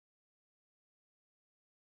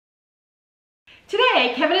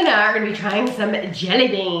Today, Kevin and I are going to be trying some jelly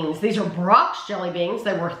beans. These are Brach's jelly beans.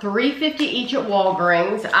 They were $3.50 each at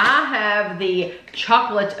Walgreens. I have the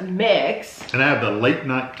chocolate mix. And I have the late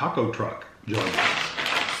night taco truck jelly beans.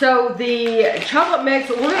 So the chocolate mix,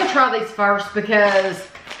 we're going to try these first because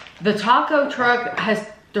the taco truck has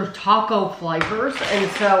their taco flavors.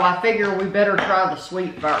 And so I figure we better try the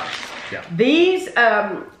sweet first. Yeah. These,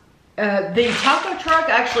 the taco truck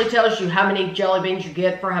actually tells you how many jelly beans you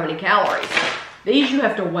get for how many calories. These you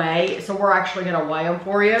have to weigh, so we're actually going to weigh them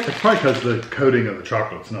for you. It's probably because the coating of the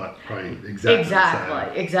chocolate's not probably exactly the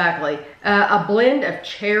same. Exactly. A blend of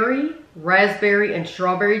cherry, raspberry, and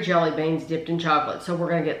strawberry jelly beans dipped in chocolate. So we're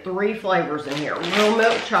going to get 3 flavors in here. Real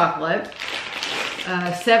milk chocolate,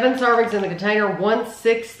 7 servings in the container,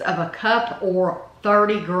 1/6 of a cup, or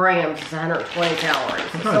 30 grams is 120 calories.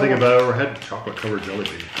 I'm trying to think if I ever had chocolate covered jelly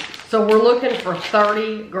beans. So we're looking for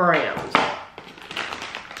 30 grams.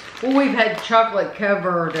 Well, we've had chocolate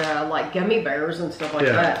covered like gummy bears and stuff like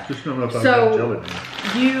that. Just don't know if I've had jelly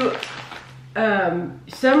beans.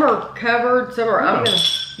 Some are covered, some are, okay.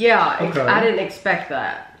 I didn't expect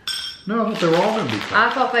that. No, I thought they were all gonna be covered. I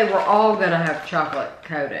thought they were all gonna have chocolate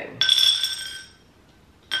coating.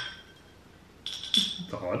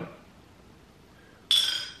 That's odd.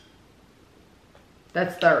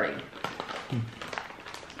 That's 30.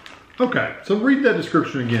 Okay, so read that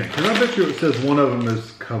description again, because I bet you it says one of them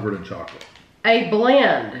is covered in chocolate. A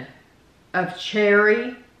blend of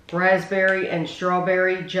cherry, raspberry, and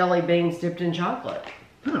strawberry jelly beans dipped in chocolate.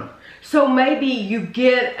 Huh. So maybe you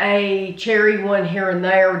get a cherry one here and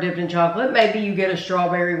there dipped in chocolate. Maybe you get a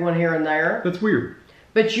strawberry one here and there. That's weird.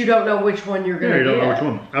 But you don't know which one you're going to get. Yeah, you don't know which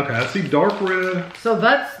one. Okay, I see dark red. So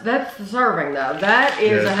that's the serving though. That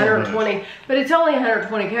is 120, but it's only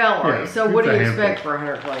 120 calories. Yeah, so what do you expect for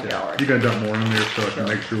 120 calories? You gotta dump more in there so I can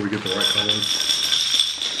make sure we get the right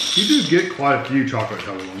colors. You do get quite a few chocolate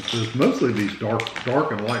colored ones. There's mostly these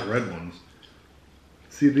dark and light red ones.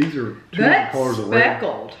 See, these are 2 different colors of red.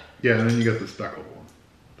 Speckled. Yeah, and then you got the speckled one.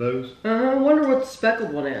 Those. I wonder what the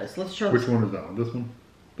speckled one is. Let's try. Which one is that one? This one?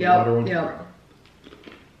 The yep. lighter one? Yep.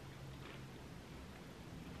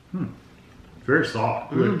 Very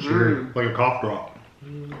soft. Like cherry. Like a cough drop.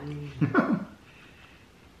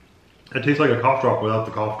 It tastes like a cough drop without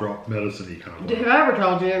the cough drop medicine-y kind of. Have I ever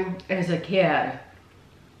told you, as a kid,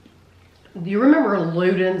 do you remember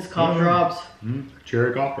Luden's cough drops?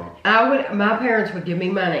 Cherry cough drops. My parents would give me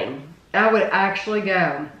money. I would actually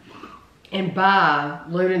go and buy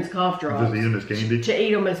Luden's cough drops. Just eat them as candy? To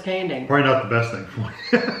eat them as candy. Probably not the best thing for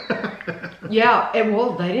you. Yeah, and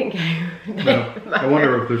well, they didn't care. No, I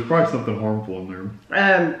wonder if there's probably something harmful in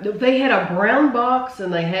there. They had a brown box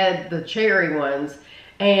and they had the cherry ones.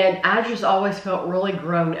 And I just always felt really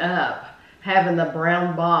grown up having the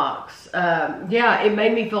brown box. Yeah, it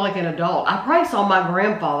made me feel like an adult. I probably saw my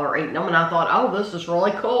grandfather eating them and I thought, oh, this is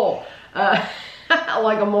really cool.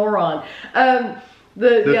 Like a moron. That's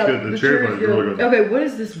good. The cherry one is really good. Okay, what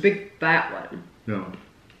is this big fat one? No.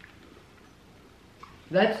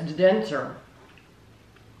 That's denser.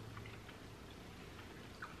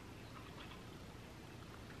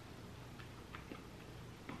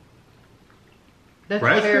 That's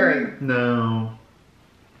raspberry? Cherry. No.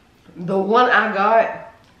 The one I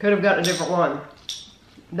got could have gotten a different one.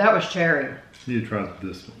 That was cherry. You need to try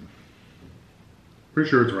this one. Pretty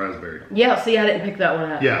sure it's raspberry. Yeah, see, I didn't pick that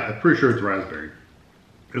one up. Yeah, I'm pretty sure it's raspberry.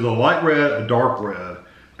 There's a light red, a dark red.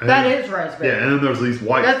 That is raspberry. Yeah, and then there's these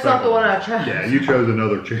white. That's not the one I chose. Yeah, you chose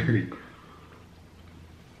another cherry.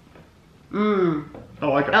 I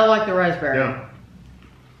like it. I like the raspberry. Yeah.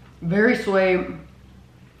 Very sweet.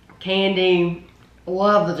 Candy.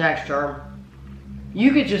 Love the texture.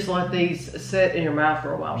 You could just let these sit in your mouth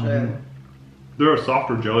for a while too. They're a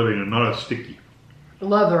softer jelly bean and not as sticky.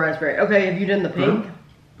 Love the raspberry. Okay, have you done the pink?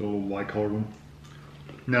 The little light colored one.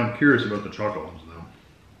 Now I'm curious about the chocolate ones though.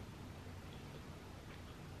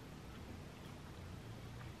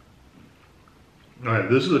 All right,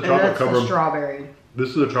 this is a chocolate covered strawberry.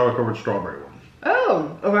 This is a chocolate covered strawberry one.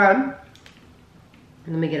 Oh, okay.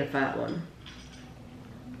 Let me get a fat one.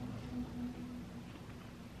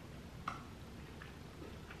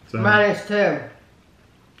 So, Mine is too.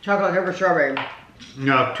 Chocolate covered strawberry.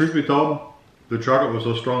 Now, truth be told, the chocolate was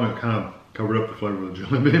so strong it kind of covered up the flavor of the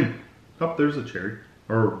jelly bean. Oh, there's a cherry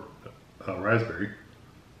or raspberry.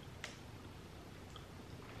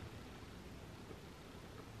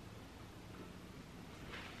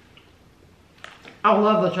 I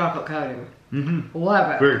love the chocolate coating.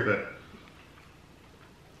 Love it. Very thick.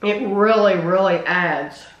 It really, really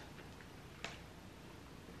adds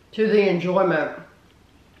to the enjoyment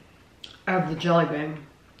of the jelly bean.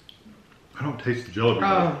 I don't taste the jelly bean.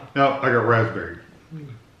 Oh. No, I got raspberry.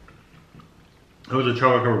 It was a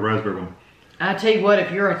chocolate covered raspberry one. I tell you what,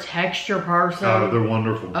 if you're a texture person, they're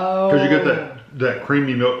wonderful. Oh. Because you get that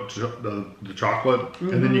creamy milk, the chocolate,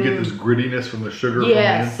 and then you get this grittiness from the sugar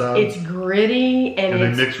yes, on the inside. It's gritty and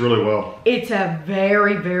they mix really well. It's a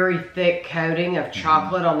very, very thick coating of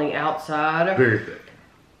chocolate on the outside. Very thick.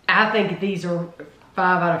 I think these are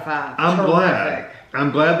 5 out of 5.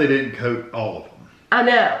 I'm glad they didn't coat all of them. I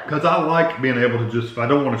know. Because I like being able to just, if I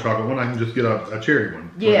don't want a chocolate one, I can just get a cherry one.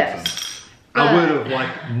 Yes. I would have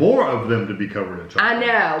liked more of them to be covered in chocolate. I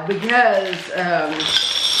know, because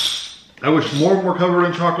I wish more were covered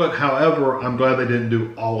in chocolate. However, I'm glad they didn't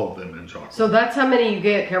do all of them in chocolate. So that's how many you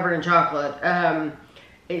get covered in chocolate.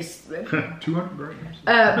 It's 200 grams.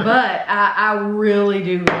 But I really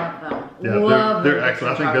do love them. Yeah, they're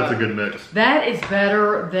excellent. I think that's a good mix. That is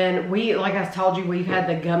better than like I told you, we've had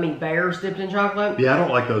the gummy bears dipped in chocolate. Yeah, I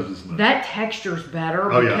don't like those as much. That texture's better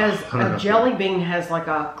because a jelly bean has like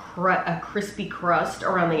a crispy crust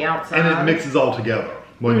around the outside. And it mixes all together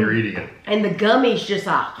when you're eating it. And the gummy's just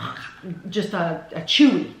a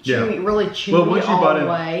chewy, really chewy well, once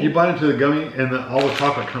way. You bite into the gummy and then all the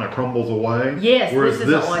chocolate kind of crumbles away. Yes, whereas this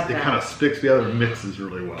isn't like it kind of sticks together and mixes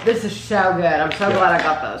really well. This is so good. I'm so glad I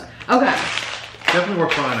got those. Okay. Definitely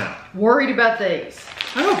worth trying out. Worried about these.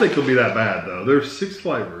 I don't think they'll be that bad though. There's 6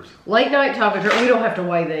 flavors. Late night chocolate treat. We don't have to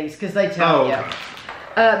weigh these because they tell you. Okay.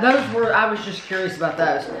 I was just curious about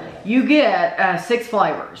those. You get 6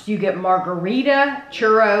 flavors. You get margarita,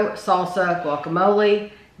 churro, salsa,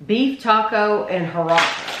 guacamole, beef taco, and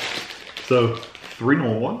sriracha. So 3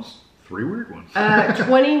 normal ones, 3 weird ones.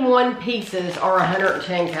 21 pieces are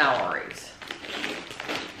 110 calories.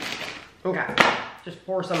 Okay, just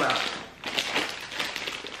pour some out.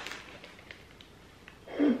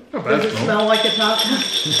 Not bad. Does it smell like a taco?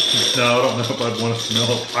 No, I don't know if I'd want to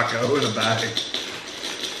smell a taco in a bag.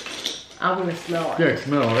 I'm gonna smell it. Yeah,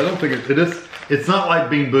 smell. I don't think it is. It's not like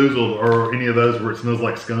Bean Boozled or any of those where it smells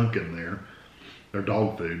like skunk in there. They're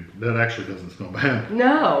dog food. That actually doesn't smell bad.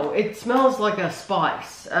 No, it smells like a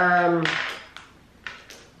spice. I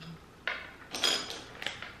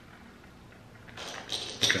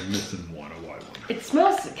think I'm missing a white one. It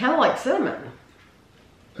smells kind of like cinnamon.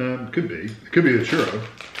 Could be. It could be the churro.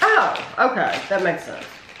 Oh, okay, that makes sense.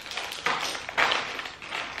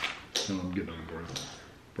 No, I'm getting on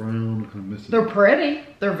brown. I'm missing. They're pretty.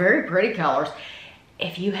 They're very pretty colors.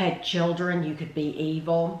 If you had children, you could be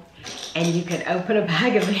evil, and you could open a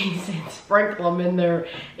bag of these and sprinkle them in their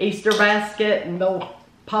Easter basket, and they'll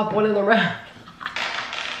pop one in their mouth.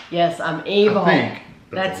 Yes, I'm evil. I think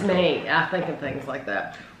that's me. I think of things like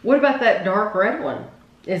that. What about that dark red one?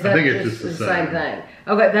 Is that just the same thing?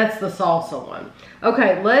 Okay, that's the salsa one.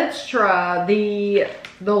 Okay, let's try the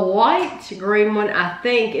light green one. I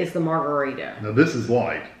think is the margarita. Now this is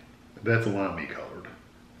light. That's limey colored.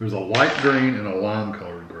 There's a light green and a lime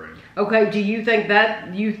colored green. Okay, do you think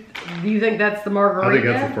that do you think that's the margarita? I think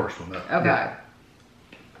that's the first one. Okay. Yeah.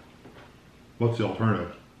 What's the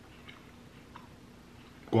alternative?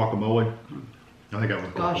 Guacamole? I think I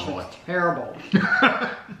went Gosh, guacamole. that's terrible.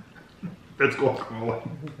 It's guacamole.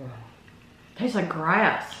 Tastes like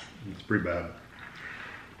grass. It's pretty bad.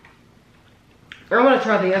 I'm gonna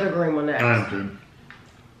try the other green one next. I am too.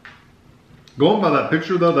 Going by that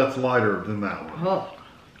picture though, that's lighter than that one. Oh,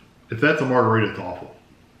 If that's a margarita, it's awful.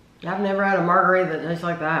 I've never had a margarita that tastes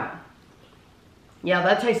like that. Yeah,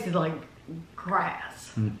 that tasted like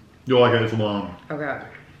grass. You like it? It's long. Okay.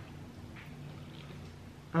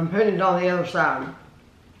 I'm putting it on the other side.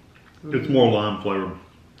 It's more lime flavored.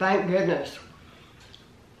 Thank goodness.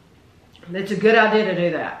 It's a good idea to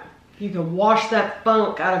do that. You can wash that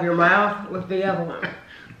funk out of your mouth with the other one.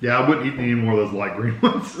 Yeah, I wouldn't eat any more of those light green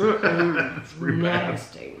ones. It's pretty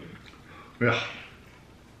Nasty. bad. Yeah.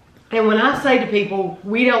 And when I say to people,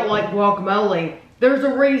 we don't like guacamole, there's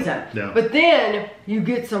a reason. Yeah. But then you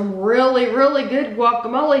get some really, really good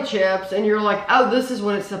guacamole chips and you're like, oh, this is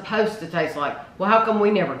what it's supposed to taste like. Well, how come we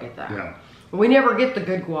never get that? Yeah. We never get the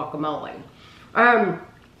good guacamole.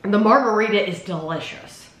 The margarita is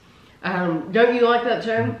delicious. Don't you like that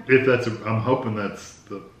too? If that's, I'm hoping that's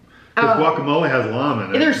the, because guacamole has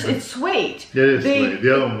lime in it. It's sweet. It is sweet.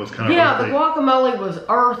 The other one was kind of earthy. earthy. The guacamole was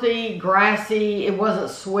earthy, grassy. It wasn't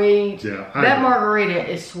sweet. Yeah, that margarita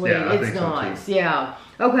is sweet. Yeah, it's nice. So yeah.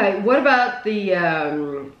 Okay. What about the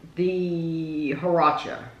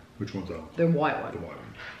sriracha? Which one's that? The white one. The white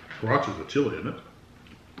one. Sriracha's a chili, isn't it?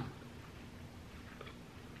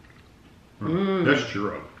 That's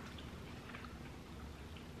churro.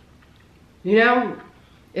 You know,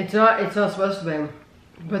 it's not supposed to be,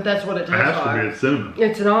 but that's what it tastes like. It has to be. It's cinnamon.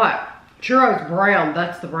 It's not. Churro's brown.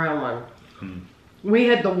 That's the brown one. We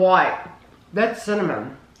had the white. That's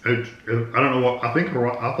cinnamon. I don't know what, I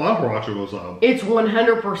thought Sriracha was it's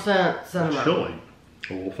 100% cinnamon. chili.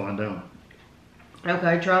 Well, we'll find out.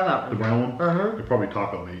 Okay, try that one. The brown one? Uh-huh. It's probably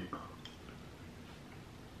taco meat.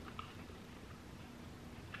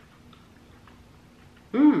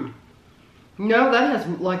 Mmm. No, that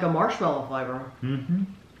has like a marshmallow flavor. Mm-hmm.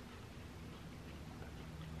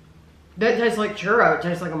 That tastes like churro. It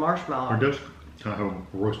tastes like a marshmallow. Or does kind of have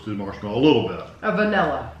roasted marshmallow, a little bit. A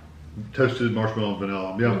vanilla. Toasted marshmallow and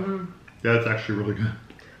vanilla. Yeah. Mm-hmm. Yeah, it's actually really good.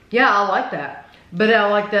 Yeah, I like that. But I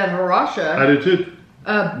like that Sriracha. I did too.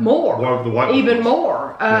 More. The white even ones.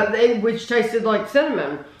 more. Which tasted like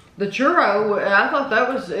cinnamon. The churro, I thought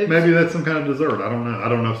that was... Maybe that's some kind of dessert. I don't know. I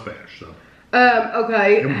don't know Spanish, so.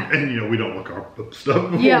 Okay. And you know, we don't look up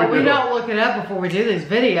stuff before we don't look it up before we do these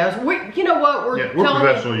videos. You know what? We're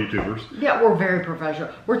professional YouTubers. Yeah, we're very professional.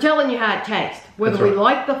 We're telling you how it tastes. Whether we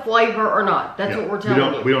like the flavor or not. That's what we're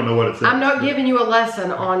telling you. We don't know what it says. I'm not giving you a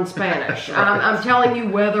lesson on Spanish. Right. I'm telling you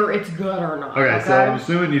whether it's good or not. Okay, so I'm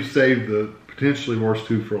assuming you saved the potentially worst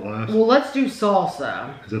two for last. Well, let's do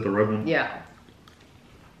salsa. Is that the red one? Yeah.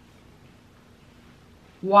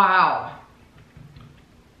 Wow.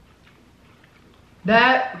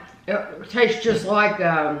 That tastes just like...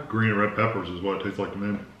 green and red peppers is what it tastes like to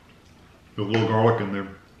me. There's a little garlic in there.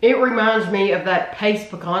 It reminds me of that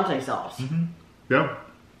paste picante sauce. Mm-hmm. Yeah.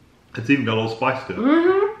 It's even got a little spice to it.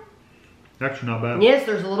 Mm-hmm. Actually not bad. Yes,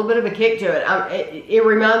 there's a little bit of a kick to it. It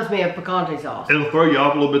reminds me of picante sauce. It'll throw you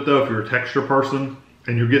off a little bit though if you're a texture person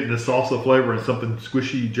and you're getting this salsa flavor and something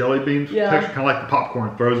squishy jelly beans. Yeah. Texture, kind of like the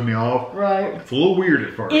popcorn, throws me off. Right. It's a little weird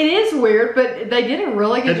at first. It is weird, but they did a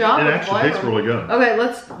really good job It with actually flavor. tastes really good.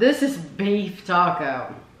 Okay, this is beef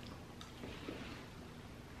taco.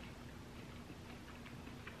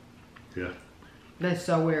 Yeah. That's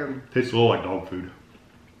so weird. Tastes a little like dog food.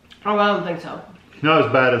 Oh, I don't think so. Not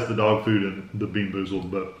as bad as the dog food and the Bean Boozled,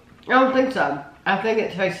 but I don't think so. I think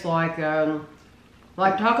it tastes like taco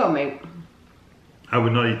meat. I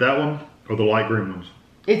would not eat that one or the light green ones.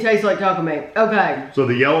 It tastes like taco meat. Okay. So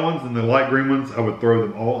the yellow ones and the light green ones, I would throw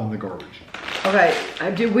them all in the garbage. Okay.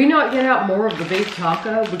 Did we not get out more of the beef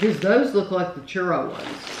taco? Because those look like the churro ones.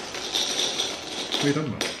 What are you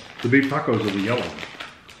talking about? The beef tacos are the yellow ones.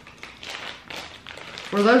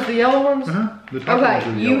 Were those the yellow ones? Uh-huh. The taco ones are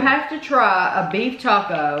Okay, the you yellow have to try a beef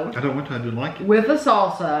taco. I didn't like it. With a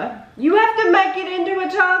salsa. You have to make it into a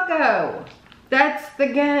taco. That's the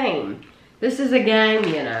game. This is a game,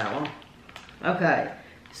 you know. Okay,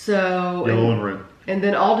 so... Yellow and red. And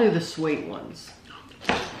then I'll do the sweet ones.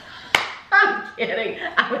 I'm kidding.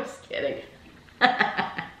 I was kidding.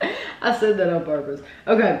 I said that on purpose.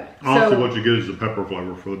 Okay, Honestly, so what you get is the pepper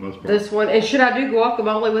flavor for the most part. this one, and should I do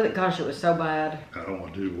guacamole with it? Gosh, it was so bad. I don't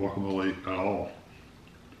want to do guacamole at all.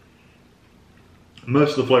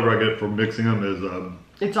 Most of the flavor I get from mixing them is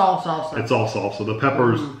It's all salsa. it's all salsa. The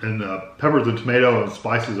peppers and peppers and tomato and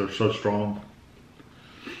spices are so strong.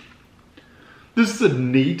 This is a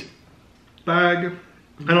neat bag.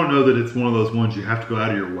 I don't know that it's one of those ones you have to go out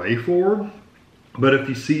of your way for, but if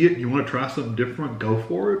you see it, you want to try something different, go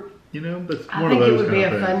for it. You know, that's one of those. I think it would be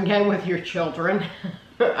a fun game with your children.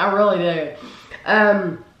 I really do.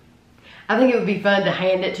 I think it would be fun to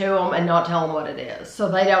hand it to them and not tell them what it is, so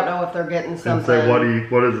they don't know if they're getting something. And say,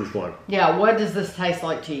 what is this like? Yeah, what does this taste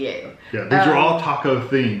like to you? Yeah, these are all taco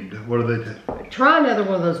themed. What do they taste? Try another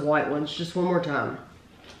one of those white ones, just one more time.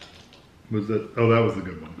 Was that? Oh, that was a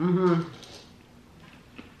good one. Mm-hmm.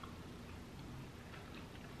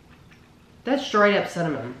 That's straight up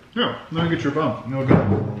cinnamon. Yeah, let me get your bun. No good.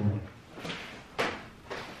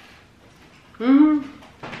 Mm-hmm.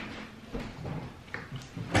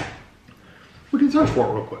 We can search for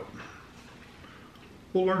it real quick.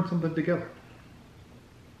 We'll learn something together.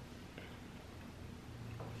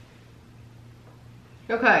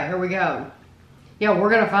 Okay, here we go. Yeah, we're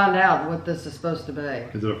gonna find out what this is supposed to be.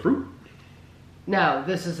 Is it a fruit? No,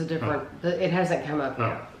 this is a different. It hasn't come up yet.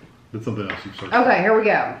 Oh, that's something else you searched. Okay, here we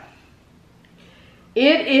go.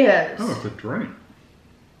 It is. Oh, it's a drink.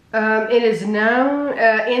 It is known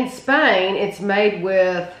in Spain. It's made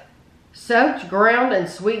with soaked, ground, and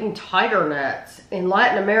sweetened tiger nuts. In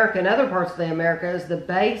Latin America and other parts of the Americas, the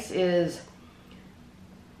base is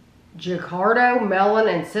jacardo, melon,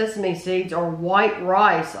 and sesame seeds or white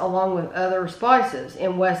rice, along with other spices.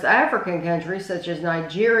 In West African countries such as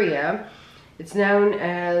Nigeria, it's known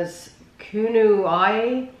as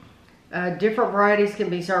kunuai. Different varieties can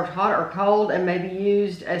be served hot or cold and may be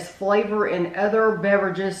used as flavor in other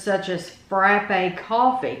beverages such as frappe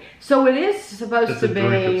coffee. So it is supposed to be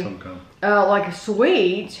drink of some kind. like a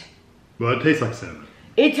sweet. Well, it tastes like cinnamon.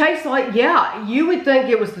 It tastes like, yeah, you would think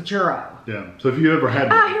it was the churro. Yeah. So if you ever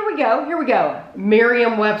had... Here we go.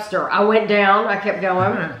 Merriam-Webster. I went down. I kept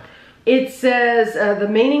going. It says the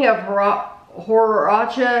meaning of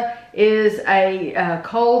Horacha is a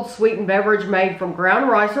cold sweetened beverage made from ground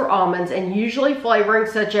rice or almonds and usually flavoring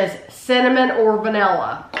such as cinnamon or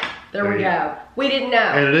vanilla. There we go. We didn't know.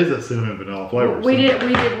 And it is a cinnamon vanilla flavor. We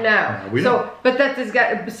didn't know.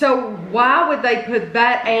 But so why would they put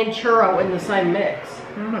that and churro in the same mix?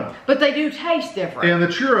 I don't know. But they do taste different. And the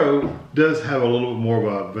churro does have a little bit more of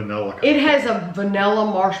a vanilla It has a vanilla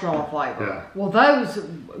marshmallow flavor. Yeah. Well, those,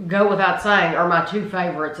 go without saying, are my two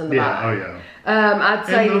favorites in the bag. Oh yeah. I'd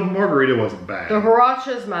say the margarita wasn't bad. The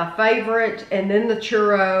Horacha is my favorite, and then the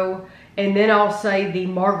churro, and then I'll say the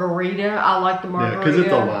margarita. I like the margarita. Yeah, because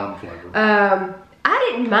it's a lime flavor. I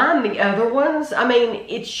didn't mind the other ones. I mean,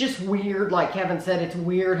 it's just weird. Like Kevin said, it's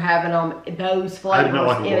weird having those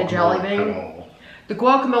flavors in a jelly bean. The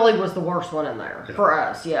guacamole was the worst one in there for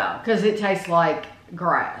us, because it tastes like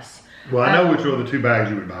grass. Well, I know which are the two bags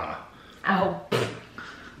you would buy. Oh,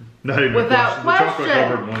 not even without question. The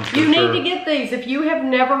chocolate-covered ones. You need to get these. If you have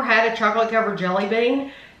never had a chocolate-covered jelly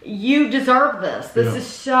bean, you deserve this. This is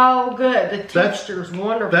so good. The texture's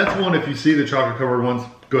wonderful. That's one, if you see the chocolate-covered ones,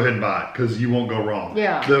 go ahead and buy it, because you won't go wrong.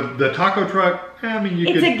 Yeah. The taco truck, I mean,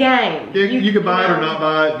 it's a game. You could buy it or not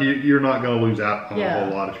buy it. You're not going to lose out on a whole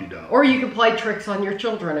lot if you don't. Or you can play tricks on your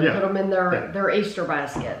children and put them in their Easter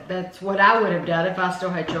basket. That's what I would have done if I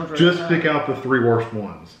still had children. Just pick out the three worst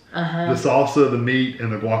ones. The salsa, the meat,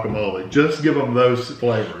 and the guacamole. Just give them those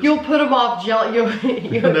flavors. You'll put them off jelly. You'll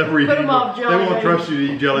put them off jelly. They won't trust you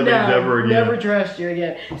to eat jelly beans ever again. Never trust you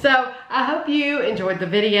again. So I hope you enjoyed the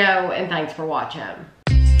video, and thanks for watching.